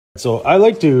So I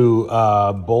like to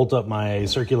bolt up my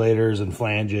circulators and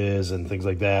flanges and things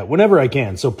like that whenever I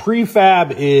can. So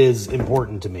prefab is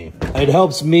important to me. It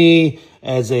helps me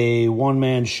as a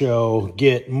one-man show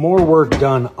get more work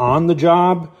done on the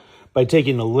job by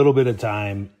taking a little bit of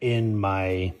time in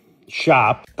my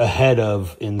shop ahead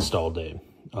of install day,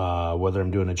 whether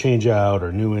I'm doing a change out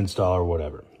or new install or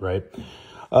whatever, right?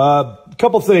 A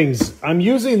couple things. I'm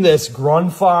using this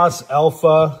Grundfos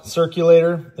ALPHA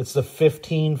circulator. It's the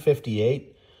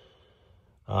 1558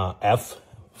 F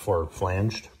for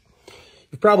flanged.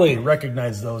 You've probably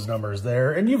recognized those numbers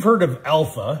there, and you've heard of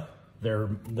ALPHA.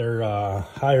 They're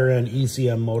higher end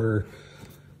ECM motor,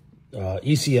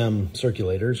 ECM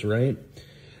circulators, right?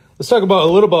 Let's talk about a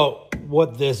little about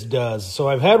what this does. So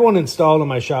I've had one installed in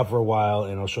my shop for a while,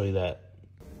 and I'll show you that.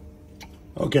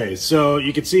 Okay, so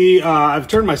you can see I've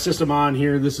turned my system on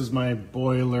here. This is my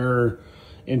boiler,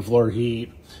 in-floor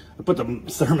heat. I put the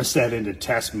thermostat into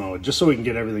test mode just so we can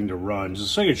get everything to run,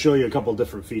 just so I can show you a couple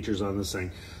different features on this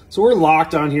thing. So we're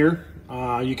locked on here.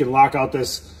 You can lock out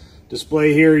this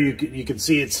display here. You can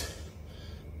see it's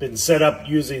been set up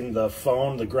using the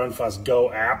phone, the Grundfos Go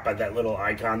app by that little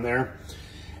icon there.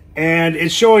 And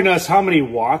it's showing us how many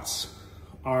watts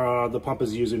the pump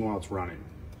is using while it's running.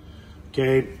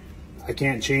 Okay. I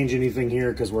can't change anything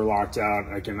here because we're locked out.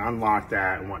 I can unlock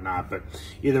that and whatnot, but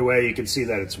either way, you can see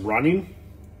that it's running.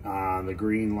 The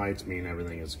green lights mean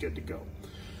everything is good to go.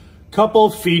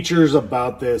 Couple features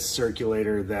about this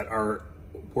circulator that are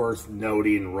worth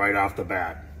noting right off the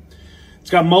bat.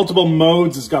 It's got multiple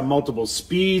modes, it's got multiple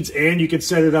speeds, and you can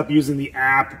set it up using the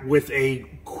app with a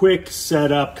quick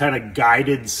setup, kind of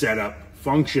guided setup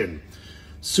function.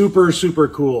 Super, super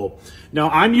cool. Now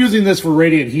I'm using this for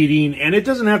radiant heating, and it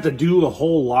doesn't have to do a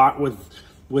whole lot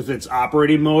with its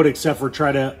operating mode, except for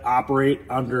try to operate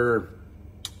under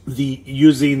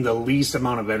using the least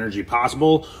amount of energy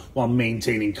possible while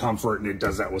maintaining comfort. And it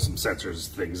does that with some sensors,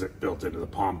 things that built into the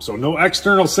pump. So no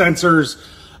external sensors.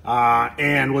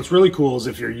 And what's really cool is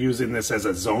if you're using this as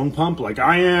a zone pump like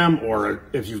I am, or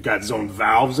if you've got zone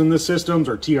valves in the systems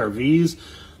or TRVs,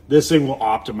 this thing will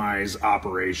optimize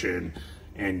operation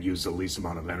and use the least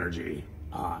amount of energy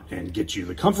and get you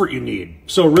the comfort you need.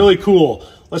 So really cool.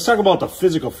 Let's talk about the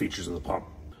physical features of the pump.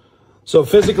 So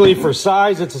physically, for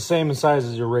size, it's the same in size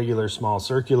as your regular small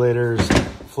circulators.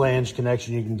 Flange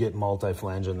connection, you can get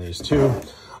multi-flange on these too.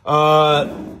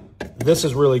 This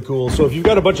is really cool. So if you've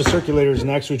got a bunch of circulators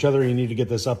next to each other, you need to get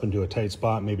this up into a tight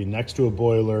spot, maybe next to a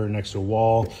boiler, next to a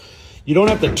wall. You don't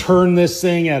have to turn this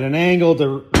thing at an angle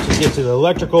to get to the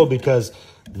electrical, because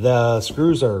the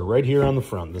screws are right here on the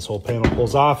front. This whole panel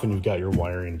pulls off and you've got your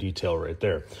wiring detail right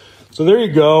there. So there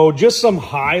you go. Just some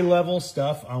high level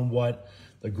stuff on what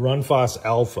the Grundfos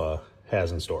ALPHA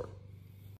has in store.